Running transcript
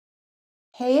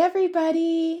Hey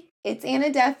everybody, it's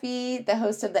Anna Duffy, the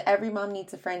host of the Every Mom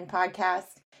Needs a Friend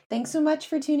podcast. Thanks so much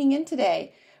for tuning in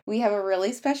today. We have a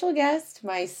really special guest,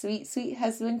 my sweet, sweet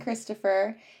husband,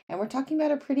 Christopher, and we're talking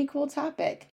about a pretty cool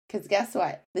topic. Because guess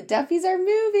what? The Duffys are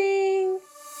moving!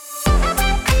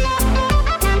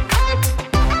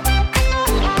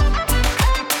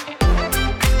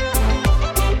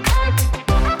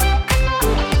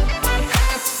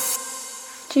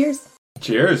 Cheers.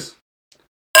 Cheers.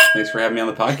 Thanks for having me on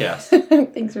the podcast.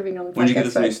 Thanks for being on the podcast. When did you get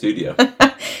this new studio?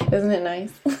 Isn't it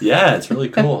nice? Yeah, it's really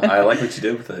cool. I like what you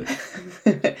did with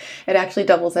it. It actually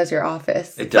doubles as your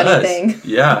office. It Funny does. Thing.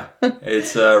 Yeah.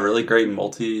 It's a really great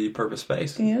multi-purpose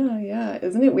space. Yeah.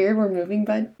 Isn't it weird we're moving,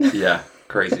 bud? Yeah.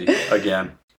 Crazy.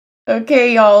 Again.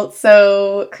 Okay, y'all.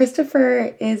 So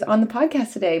Christopher is on the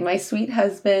podcast today. My sweet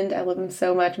husband. I love him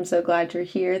so much. I'm so glad you're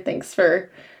here. Thanks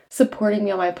for supporting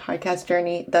me on my podcast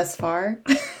journey thus far.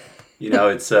 You know,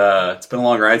 it's been a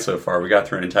long ride so far. We got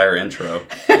through an entire intro,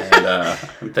 and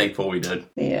I'm thankful we did.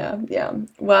 Yeah.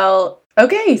 Well,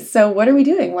 okay. So what are we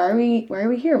doing? Why are we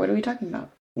here? What are we talking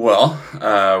about? Well,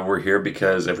 we're here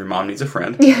because every mom needs a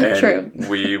friend. Yeah, and true.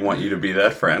 We want you to be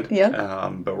that friend.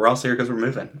 Yeah. But we're also here because we're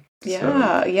moving.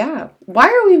 Yeah. Why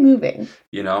are we moving?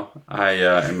 You know, I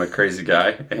am a crazy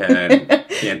guy and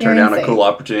can't turn down a cool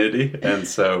opportunity. And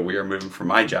so we are moving from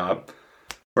my job.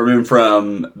 We're moving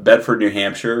from Bedford, New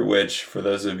Hampshire, which for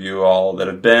those of you all that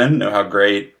have been know how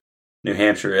great New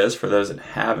Hampshire is. For those that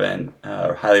haven't,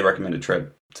 highly recommend a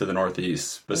trip to the Northeast,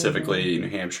 specifically New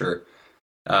Hampshire.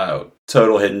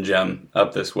 Total hidden gem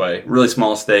up this way. Really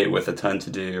small state with a ton to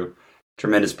do.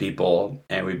 Tremendous people.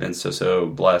 And we've been so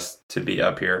blessed to be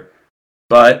up here.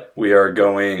 But we are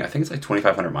going, I think it's like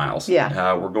 2,500 miles.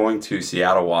 Yeah. We're going to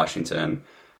Seattle, Washington.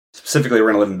 Specifically,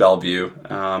 we're going to live in Bellevue,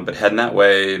 but heading that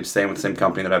way, staying with the same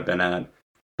company that I've been at,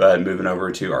 but moving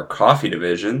over to our coffee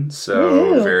division.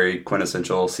 So very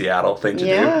quintessential Seattle thing to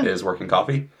do is work in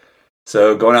coffee.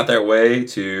 So going out that way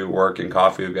to work in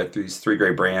coffee, we've got these three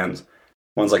great brands.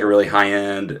 One's like a really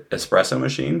high-end espresso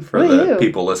machine for the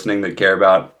people listening that care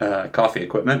about coffee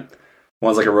equipment.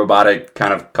 One's like a robotic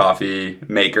kind of coffee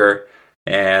maker.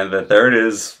 And the third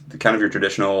is kind of your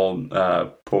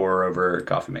traditional pour-over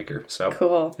coffee maker. So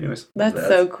cool. Anyways, that's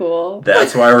so cool.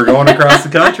 That's why we're going across the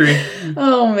country.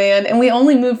 Oh, man. And we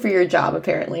only moved for your job,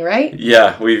 apparently, right?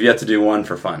 Yeah, we've yet to do one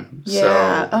for fun.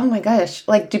 Yeah. So, oh, my gosh.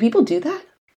 Like, do people do that?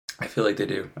 I feel like they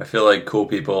do. I feel like cool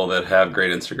people that have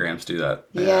great Instagrams do that.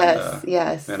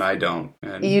 Yes. And I don't.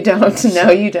 And you don't.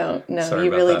 No, you don't. No, sorry you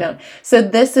about really that. don't. So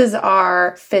this is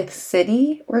our fifth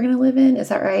city we're going to live in. Is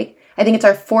that right? I think it's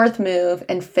our fourth move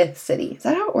and fifth city. Is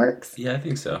that how it works? Yeah, I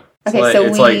think so.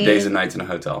 It's like days and nights in a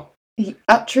hotel.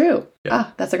 True.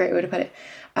 Yeah. That's a great way to put it.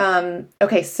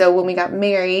 Okay, so when we got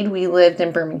married, we lived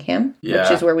in Birmingham,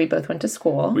 which is where we both went to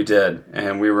school. We did,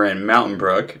 and we were in Mountain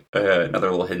Brook,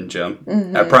 another little hidden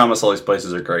gem. I promise all these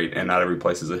places are great, and not every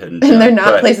place is a hidden gem. And they're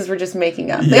not places we're just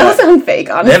making up. They all sound fake,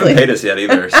 honestly. They haven't paid us yet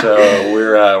either, so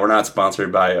we're not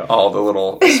sponsored by all the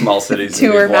little small cities.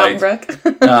 Tour Mountain Brook.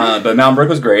 But Mountain Brook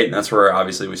was great, and that's where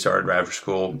obviously we started right after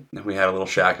school. We had a little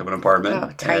shack of an apartment.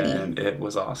 Oh, tiny. And it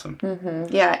was awesome.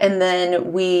 Mm-hmm. Yeah, and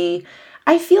then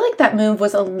I feel like that move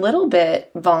was a little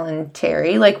bit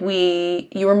voluntary. Like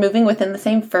you were moving within the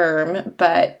same firm,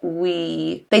 but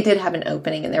they did have an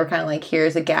opening and they were kind of like,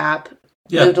 here's a gap,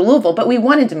 move to Louisville. But we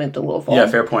wanted to move to Louisville. Yeah,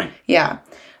 fair point. Yeah.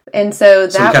 And so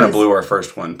we kind of blew our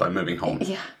first one by moving home.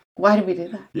 Yeah. Why did we do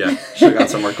that? Yeah, should have gone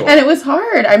somewhere cool. And it was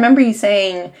hard. I remember you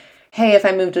saying, hey, if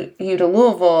I moved you to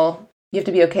Louisville, you have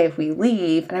to be okay if we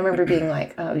leave. And I remember being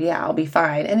like, oh, yeah, I'll be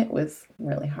fine. And it was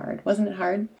really hard. Wasn't it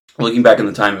hard? Looking back in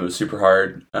the time, it was super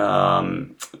hard.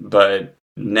 But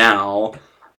now,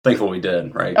 thankful we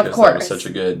did, right? Of course. That was such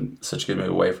a good move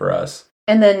away for us.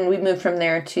 And then we moved from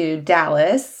there to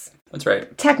Dallas. That's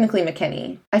right. Technically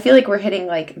McKinney. I feel like we're hitting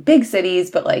like big cities,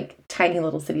 but like tiny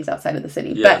little cities outside of the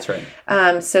city. Yeah, that's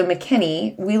right. So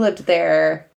McKinney, we lived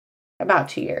there about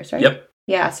 2 years, right? Yep.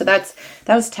 Yeah, so that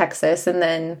was Texas. And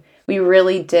then we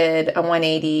really did a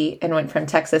 180 and went from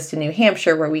Texas to New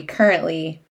Hampshire, where we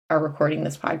currently are recording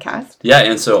this podcast. Yeah,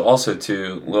 and so also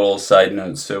too, little side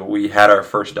note, so we had our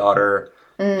first daughter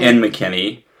in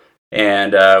McKinney,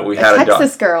 and we had a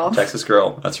Texas girl. Texas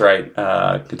girl, that's right.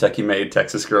 Kentucky-made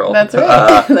Texas girl. That's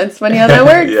right. That's funny how that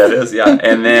works. Yeah, it is, yeah.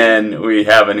 And then we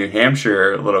have a New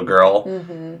Hampshire little girl,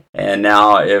 and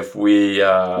now if we,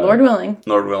 Lord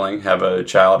willing, have a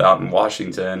child out in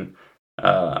Washington,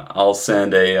 I'll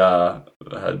send a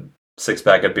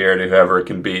 6-pack of beer to whoever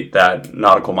can beat that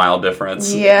nautical mile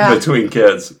difference between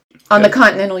kids. On the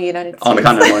continental United States. On the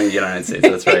continental United States,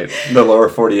 that's right. The lower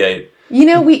 48.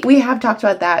 We have talked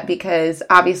about that because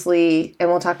obviously, and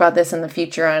we'll talk about this in the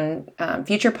future on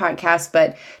future podcasts,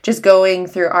 but just going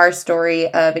through our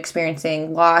story of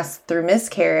experiencing loss through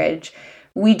miscarriage,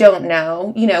 we don't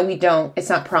know, it's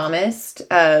not promised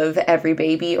of every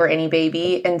baby or any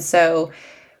baby. And so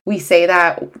we say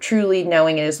that truly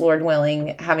knowing it is Lord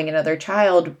willing, having another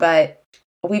child, but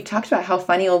we've talked about how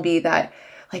funny it will be that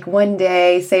like one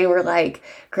day, say we're like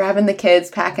grabbing the kids,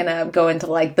 packing up, going to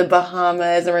like the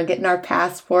Bahamas, and we're getting our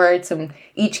passports, and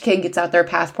each kid gets out their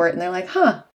passport and they're like,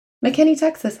 McKinney,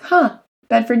 Texas,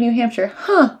 Bedford, New Hampshire,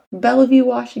 Bellevue,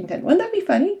 Washington. Wouldn't that be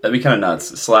funny? That'd be kind of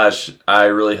nuts. / I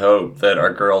really hope that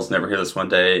our girls never hear this one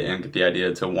day and get the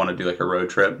idea to want to do like a road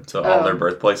trip to all their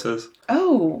birthplaces.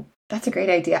 Oh, that's a great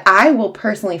idea. I will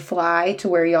personally fly to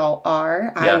where y'all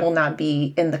are. Yeah. I will not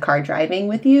be in the car driving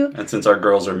with you. And since our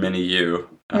girls are mini you,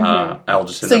 I'll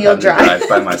just end up having to drive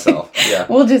by myself. Yeah.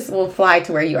 We'll fly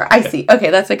to where you are. I see. Okay,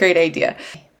 that's a great idea.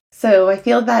 So I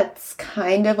feel that's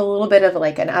kind of a little bit of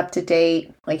like an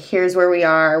up-to-date, like here's where we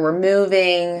are. We're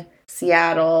moving,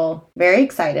 Seattle. Very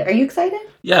excited. Are you excited?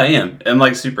 Yeah, I am. I'm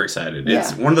like super excited. Yeah.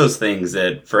 It's one of those things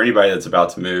that for anybody that's about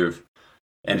to move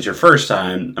and it's your first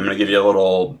time, I'm going to give you a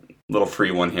little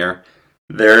free one here.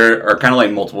 There are kind of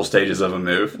like multiple stages of a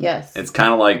move. Yes. It's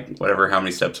kind of like how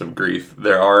many steps of grief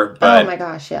there are. But oh my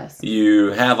gosh, yes.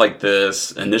 You have like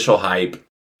this initial hype.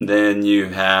 Then you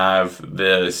have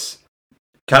this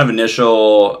kind of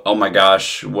initial, oh my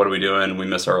gosh, what are we doing? We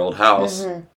miss our old house.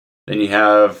 Mm-hmm. Then you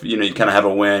have, you kind of have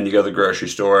a win. You go to the grocery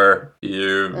store.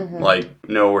 You like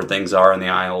know where things are in the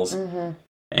aisles. Mm-hmm.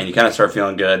 And you kind of start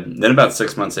feeling good. Then about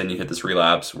 6 months in, you hit this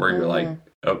relapse where you're like,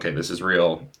 okay, this is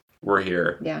real. We're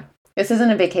here. Yeah. This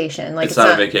isn't a vacation. Like it's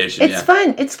not a vacation. It's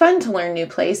fun. It's fun to learn a new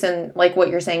place. And like what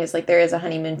you're saying is like there is a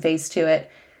honeymoon phase to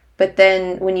it. But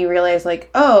then when you realize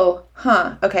like,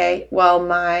 okay, well,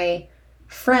 my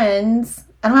friends,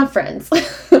 I don't have friends.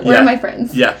 Where are my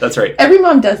friends? Yeah, that's right. Every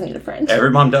mom does need a friend.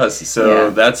 Every mom does. So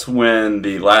that's when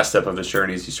the last step of this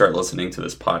journey is you start listening to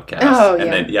this podcast. Oh,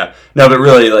 and then, no, but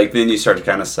really, like, then you start to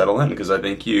kind of settle in because I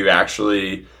think you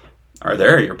actually are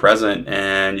there, you're present,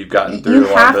 and you've gotten through You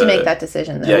have to make that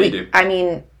decision, though. Yeah, you do. I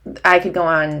mean, I could go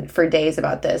on for days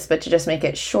about this, but to just make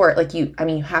it short, like you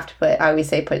have to I always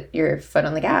say, put your foot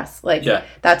on the gas. Like,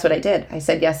 that's what I did. I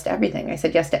said yes to everything. I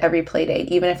said yes to every play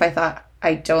date. Even if I thought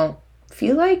I don't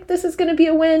feel like this is going to be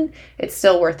a win, it's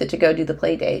still worth it to go do the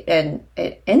play date. And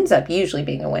it ends up usually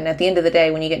being a win. At the end of the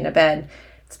day, when you get into bed,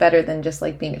 it's better than just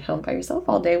like being at home by yourself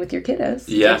all day with your kiddos.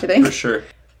 Yeah, for sure.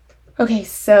 Okay,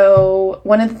 so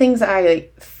one of the things I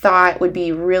thought would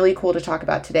be really cool to talk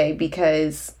about today,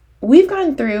 because we've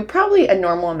gone through probably a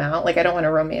normal amount, like I don't want to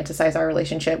romanticize our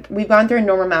relationship. We've gone through a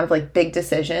normal amount of like big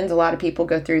decisions. A lot of people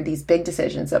go through these big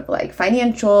decisions of like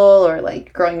financial or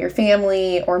like growing your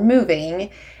family or moving.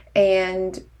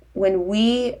 And when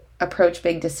we approach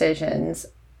big decisions,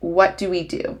 what do? We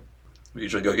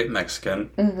usually go get Mexican.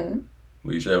 Mm-hmm.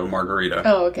 We usually have a margarita.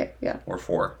 Oh, okay. Yeah. Or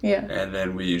 4. Yeah. And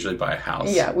then we usually buy a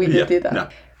house. Yeah, we did do that. No.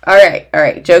 All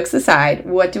right. Jokes aside,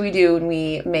 what do we do when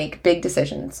we make big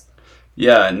decisions?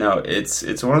 Yeah, no,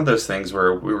 it's one of those things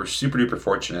where we were super duper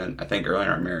fortunate, I think, early in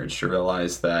our marriage to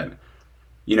realize that,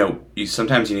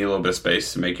 sometimes you need a little bit of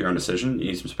space to make your own decision.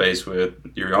 You need some space with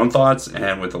your own thoughts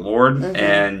and with the Lord,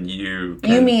 and you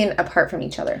mean apart from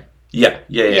each other? Yeah.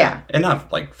 And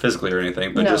not like physically or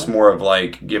anything, but just more of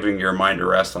like giving your mind a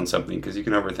rest on something because you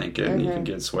can overthink it and you can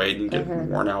get swayed and get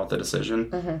worn out with the decision.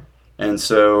 Mm-hmm. And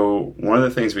so one of the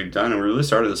things we've done, and we really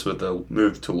started this with the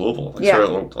move to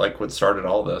Louisville, like what started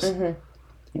all this,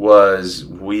 was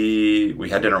we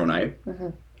had dinner one night,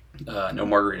 no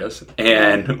margaritas,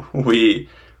 and we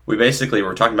basically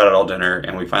were talking about it all dinner,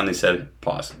 and we finally said,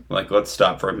 pause, like let's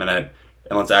stop for a minute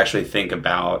and let's actually think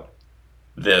about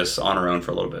this on our own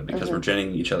for a little bit because we're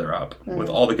ginning each other up with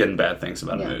all the good and bad things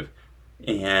about a move.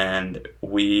 And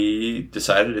we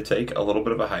decided to take a little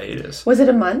bit of a hiatus. Was it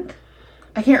a month?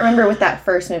 I can't remember with that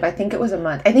first move. I think it was a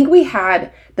month. I think we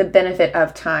had the benefit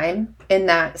of time in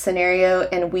that scenario,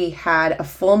 and we had a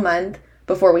full month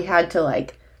before we had to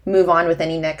like move on with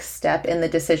any next step in the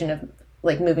decision of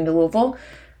like moving to Louisville.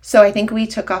 So I think we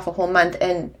took off a whole month,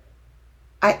 and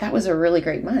that was a really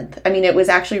great month. I mean, it was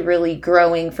actually really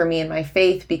growing for me in my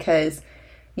faith because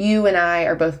you and I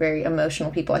are both very emotional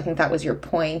people. I think that was your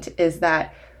point, is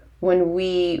that when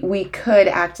we could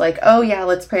act like, oh yeah,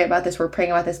 let's pray about this, we're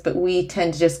praying about this, but we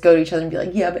tend to just go to each other and be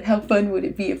like, yeah, but how fun would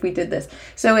it be if we did this?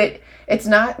 So it's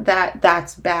not that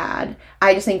that's bad.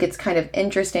 I just think it's kind of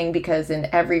interesting because in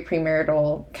every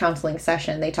premarital counseling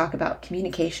session, they talk about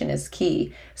communication is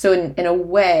key. So in a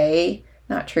way,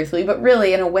 not truthfully, but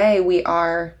really in a way, we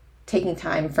are taking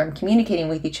time from communicating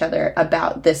with each other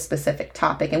about this specific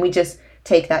topic. And we just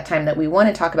take that time that we want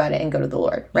to talk about it and go to the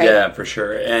Lord, right? Yeah, for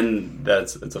sure. And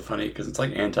it's a funny, because it's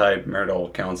like anti-marital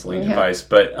counseling advice,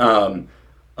 but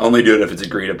only do it if it's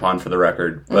agreed upon for the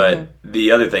record. But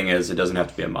the other thing is, it doesn't have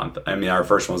to be a month. I mean, our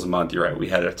first one was a month. You're right. We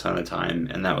had a ton of time,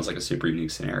 and that was like a super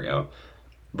unique scenario.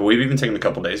 But we've even taken a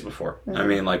couple days before. I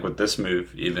mean, like with this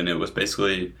move, even, it was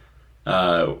basically,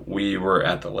 we were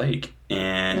at the lake,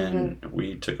 and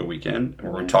we took a weekend.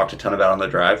 We talked a ton about it on the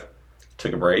drive,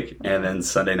 took a break, and then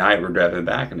Sunday night we're driving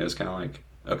back, and it was kind of like,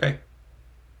 okay,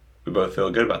 we both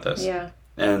feel good about this. Yeah.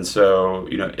 And so,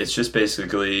 it's just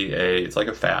basically it's like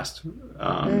a fast,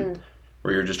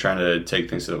 where you're just trying to take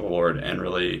things to the Lord and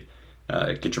really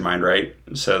get your mind right,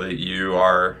 so that you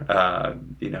are,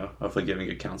 hopefully giving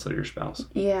good counsel to your spouse.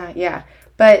 Yeah, yeah.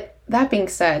 But that being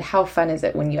said, how fun is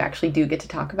it when you actually do get to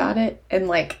talk about it and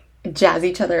like jazz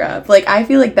each other up? Like, I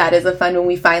feel like that is a fun when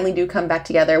we finally do come back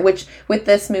together, which with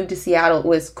this move to Seattle, it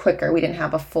was quicker. We didn't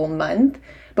have a full month,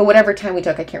 but whatever time we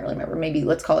took, I can't really remember, maybe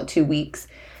let's call it 2 weeks.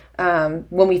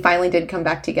 When we finally did come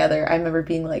back together, I remember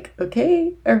being like,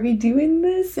 okay, are we doing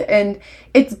this? And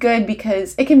it's good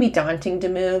because it can be daunting to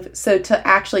move. So to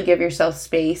actually give yourself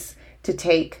space to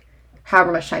take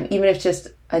however much time, even if it's just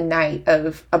a night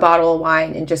of a bottle of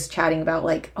wine and just chatting about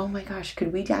like, oh my gosh,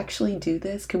 could we actually do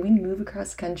this? Could we move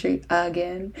across the country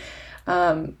again?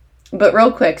 But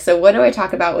real quick, so what do I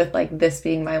talk about with like this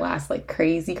being my last like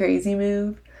crazy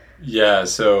move? Yeah,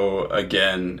 so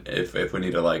again, if we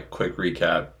need a like quick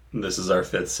recap, this is our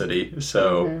 5th city,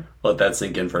 so let that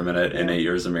sink in for a minute. In 8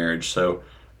 years of marriage, so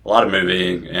a lot of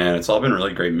moving, and it's all been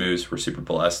really great moves. We're super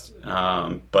blessed,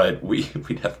 but we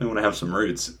definitely want to have some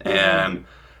roots. And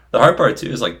the hard part too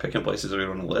is like picking places we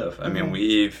want to live. I mean,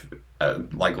 we've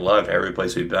loved every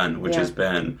place we've been, which has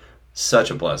been such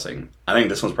a blessing. I think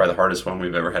this one's probably the hardest one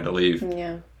we've ever had to leave.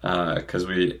 Yeah. Because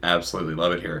we absolutely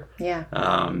love it here. Yeah.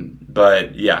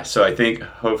 But yeah, so I think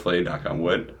hopefully, knock on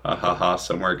wood,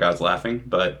 somewhere God's laughing.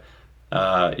 But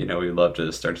we'd love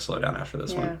to start to slow down after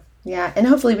this one. Yeah, and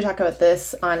hopefully we talk about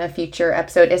this on a future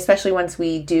episode, especially once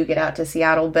we do get out to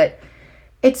Seattle. But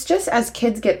it's just as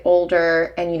kids get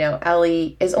older, and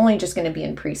Ellie is only just going to be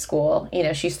in preschool.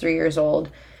 She's 3 years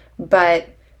old, but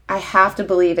I have to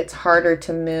believe it's harder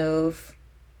to move.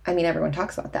 I mean, everyone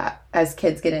talks about that as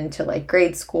kids get into like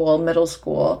grade school, middle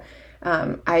school.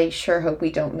 I sure hope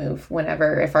we don't move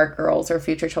if our girls or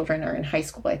future children are in high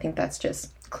school. I think that's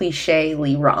just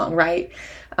cliché-ly wrong, right?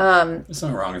 It's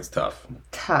not wrong. It's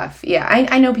tough. Yeah.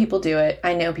 I know people do it.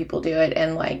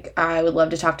 And like, I would love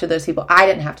to talk to those people. I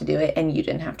didn't have to do it and you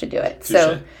didn't have to do it.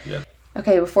 So,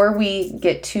 okay, before we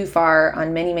get too far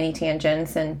on many, many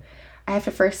tangents, and I have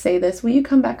to first say this, will you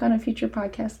come back on a future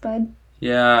podcast, bud?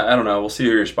 Yeah, I don't know. We'll see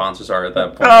who your sponsors are at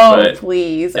that point. Oh,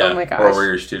 please. Yeah, oh, my gosh. Or where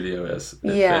your studio is.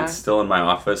 If it's still in my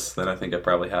office, then I think I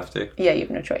probably have to. Yeah, you have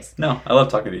no choice. No, I love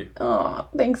talking to you. Oh,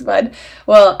 thanks, bud.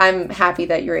 Well, I'm happy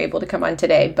that you're able to come on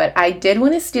today, but I did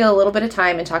want to steal a little bit of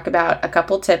time and talk about a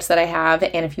couple tips that I have,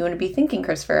 and if you want to be thinking,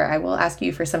 Christopher, I will ask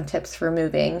you for some tips for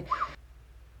moving.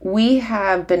 We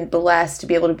have been blessed to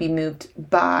be able to be moved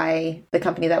by the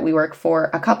company that we work for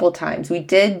a couple times. We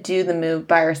did do the move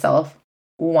by ourselves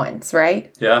once,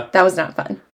 right? Yeah. That was not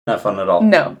fun. Not fun at all.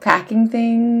 No. Packing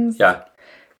things. Yeah.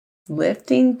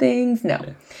 Lifting things.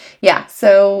 No. Yeah.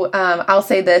 So I'll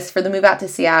say this, for the move out to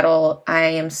Seattle, I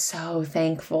am so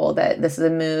thankful that this is a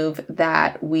move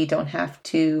that we don't have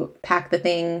to pack the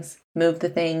things, move the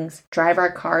things, drive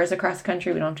our cars across the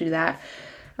country. We don't have to do that.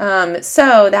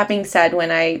 So that being said,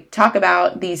 when I talk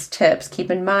about these tips,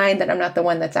 keep in mind that I'm not the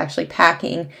one that's actually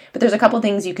packing, but there's a couple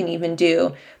things you can even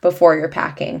do before you're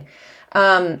packing.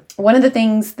 One of the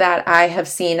things that I have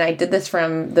seen, I did this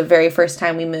from the very first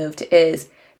time we moved, is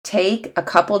take a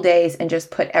couple days and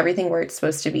just put everything where it's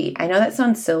supposed to be. I know that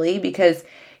sounds silly because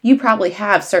you probably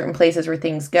have certain places where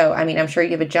things go. I mean, I'm sure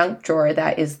you have a junk drawer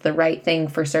that is the right thing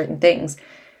for certain things,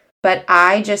 but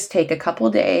I just take a couple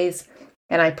days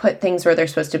and I put things where they're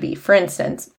supposed to be. For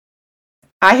instance,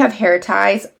 I have hair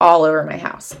ties all over my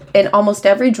house. In almost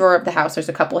every drawer of the house, there's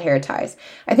a couple hair ties.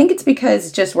 I think it's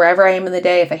because just wherever I am in the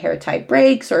day, if a hair tie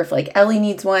breaks or if like Ellie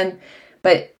needs one,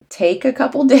 but take a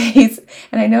couple days,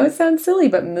 and I know it sounds silly,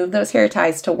 but move those hair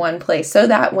ties to one place so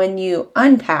that when you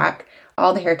unpack,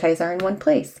 all the hair ties are in one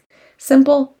place.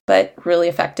 Simple, but really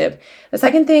effective. The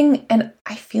second thing, and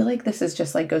I feel like this is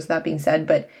just like goes without being said,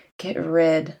 but get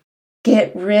rid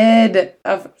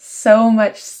of so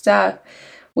much stuff.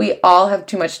 We all have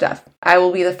too much stuff. I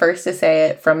will be the first to say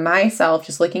it from myself,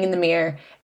 just looking in the mirror,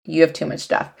 you have too much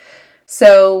stuff.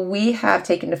 So we have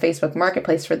taken to Facebook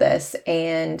Marketplace for this,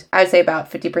 and I'd say about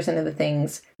 50% of the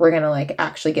things we're going to like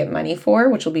actually get money for,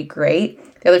 which will be great.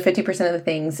 The other 50% of the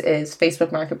things is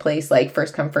Facebook Marketplace, like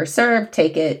first come, first serve,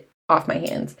 take it off my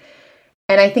hands.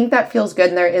 And I think that feels good,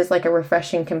 and there is like a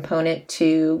refreshing component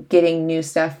to getting new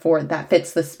stuff for that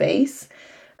fits the space.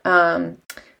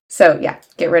 So yeah,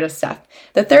 get rid of stuff.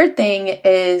 The third thing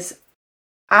is,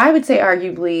 I would say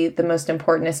arguably the most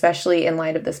important, especially in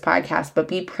light of this podcast, but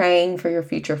be praying for your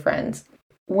future friends.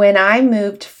 When I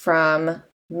moved from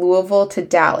Louisville to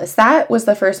Dallas, that was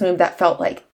the first move that felt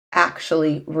like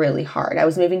actually really hard. I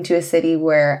was moving to a city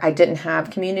where I didn't have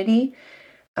community.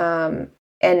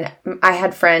 And I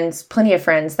had friends, plenty of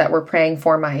friends that were praying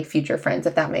for my future friends,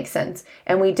 if that makes sense.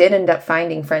 And we did end up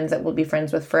finding friends that we'll be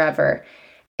friends with forever.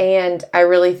 And I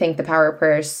really think the power of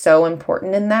prayer is so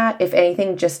important in that. If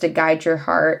anything, just to guide your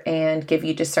heart and give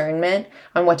you discernment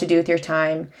on what to do with your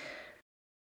time.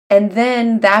 And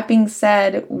then that being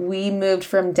said, we moved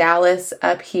from Dallas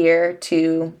up here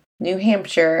to New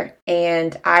Hampshire,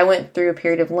 and I went through a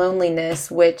period of loneliness,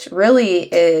 which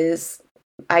really is,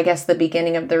 I guess, the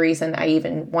beginning of the reason I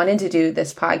even wanted to do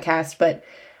this podcast. But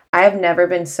I have never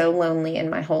been so lonely in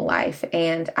my whole life.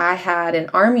 And I had an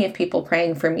army of people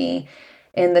praying for me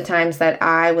in the times that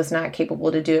I was not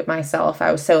capable to do it myself.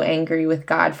 I was so angry with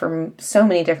God for so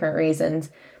many different reasons.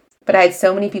 But I had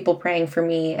so many people praying for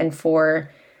me and for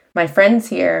my friends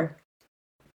here.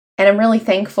 And I'm really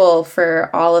thankful for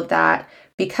all of that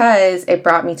because it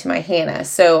brought me to my Hannah.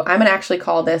 So I'm going to actually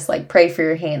call this like Pray for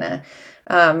Your Hannah.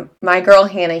 My girl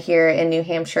Hannah here in New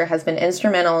Hampshire has been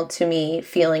instrumental to me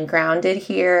feeling grounded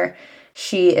here.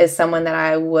 She is someone that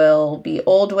I will be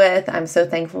old with. I'm so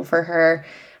thankful for her.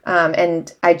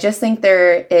 And I just think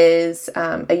there is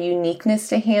a uniqueness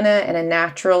to Hannah and a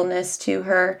naturalness to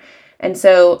her. And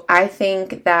so I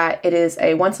think that it is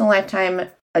a once-in-a-lifetime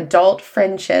adult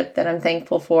friendship that I'm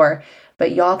thankful for.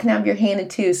 But y'all can have your Hannah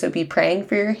too, so be praying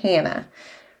for your Hannah.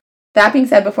 That being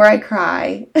said, before I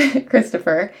cry,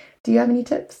 Christopher, do you have any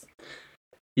tips?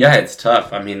 Yeah, it's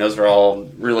tough. I mean, those are all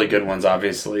really good ones,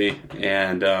 obviously.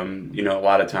 And, a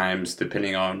lot of times,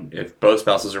 depending on if both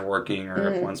spouses are working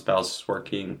or if one spouse is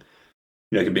working,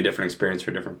 it can be a different experience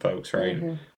for different folks, right?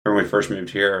 Mm-hmm. When we first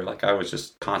moved here, like I was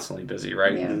just constantly busy,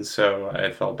 right? Yeah. And so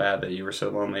I felt bad that you were so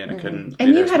lonely and I couldn't.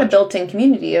 And you had a built-in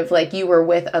community of like you were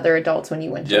with other adults when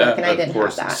you went to work, and I didn't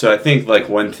have that. So I think like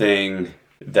one thing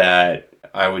that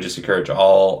I would just encourage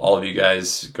all of you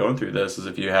guys going through this is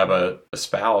if you have a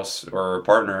spouse or a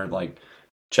partner, like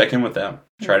check in with them.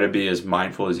 Try to be as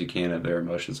mindful as you can of their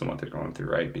emotions and what they're going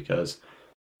through, right? Because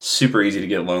it's super easy to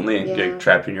get lonely and get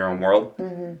trapped in your own world.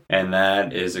 Mm-hmm. And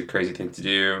that is a crazy thing to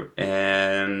do.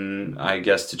 And I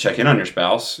guess to check in on your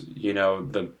spouse,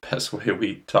 the best way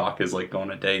we talk is like go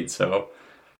on a date. So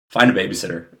find a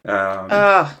babysitter.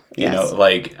 Yes.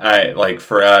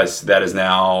 For us, that is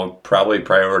now probably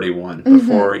priority one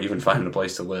before even finding a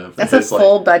place to live. That's a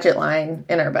full budget line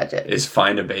in our budget. Is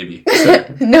find a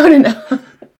babysitter. No.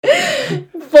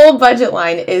 Full budget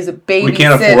line is babysitters. We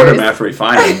can't afford them after we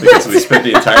find them because we spent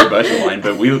the entire budget line,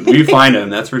 but we find them,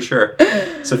 that's for sure.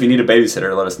 So if you need a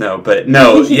babysitter, let us know. But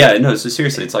so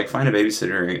seriously, it's like find a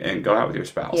babysitter and go out with your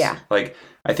spouse. Yeah. Like,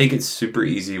 I think it's super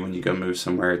easy when you go move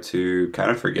somewhere to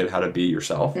kind of forget how to be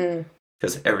yourself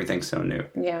because everything's so new.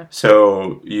 Yeah.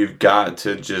 So you've got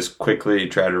to just quickly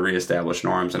try to reestablish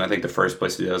norms. And I think the first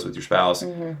place to do that is with your spouse.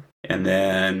 Mm-hmm. And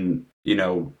then,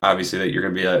 obviously that you're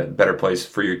going to be a better place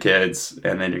for your kids,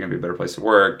 and then you're going to be a better place to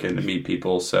work and to meet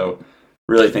people. So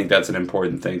really think that's an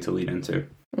important thing to lead into.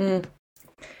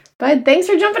 Bud, thanks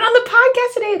for jumping on the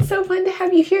podcast today. It's so fun to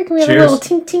have you here. Can we have a little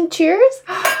tink cheers?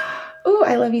 Oh,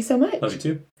 I love you so much. Love you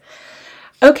too.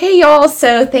 Okay, y'all.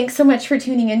 So thanks so much for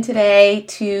tuning in today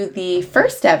to the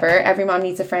first ever Every Mom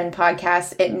Needs a Friend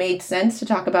podcast. It made sense to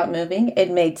talk about moving.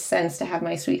 It made sense to have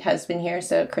my sweet husband here.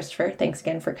 So Christopher, thanks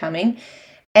again for coming.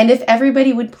 And if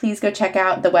everybody would please go check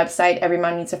out the website,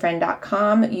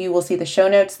 everymomneedsafriend.com. You will see the show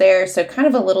notes there. So kind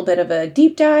of a little bit of a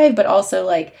deep dive, but also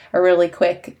like a really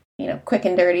quick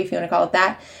and dirty, if you want to call it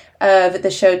that, of the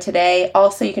show today.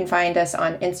 Also, you can find us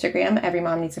on Instagram, Every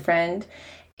Mom Needs a Friend.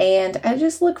 And I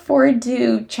just look forward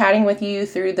to chatting with you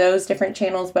through those different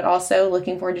channels, but also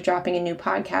looking forward to dropping a new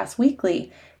podcast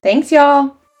weekly. Thanks,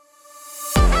 y'all.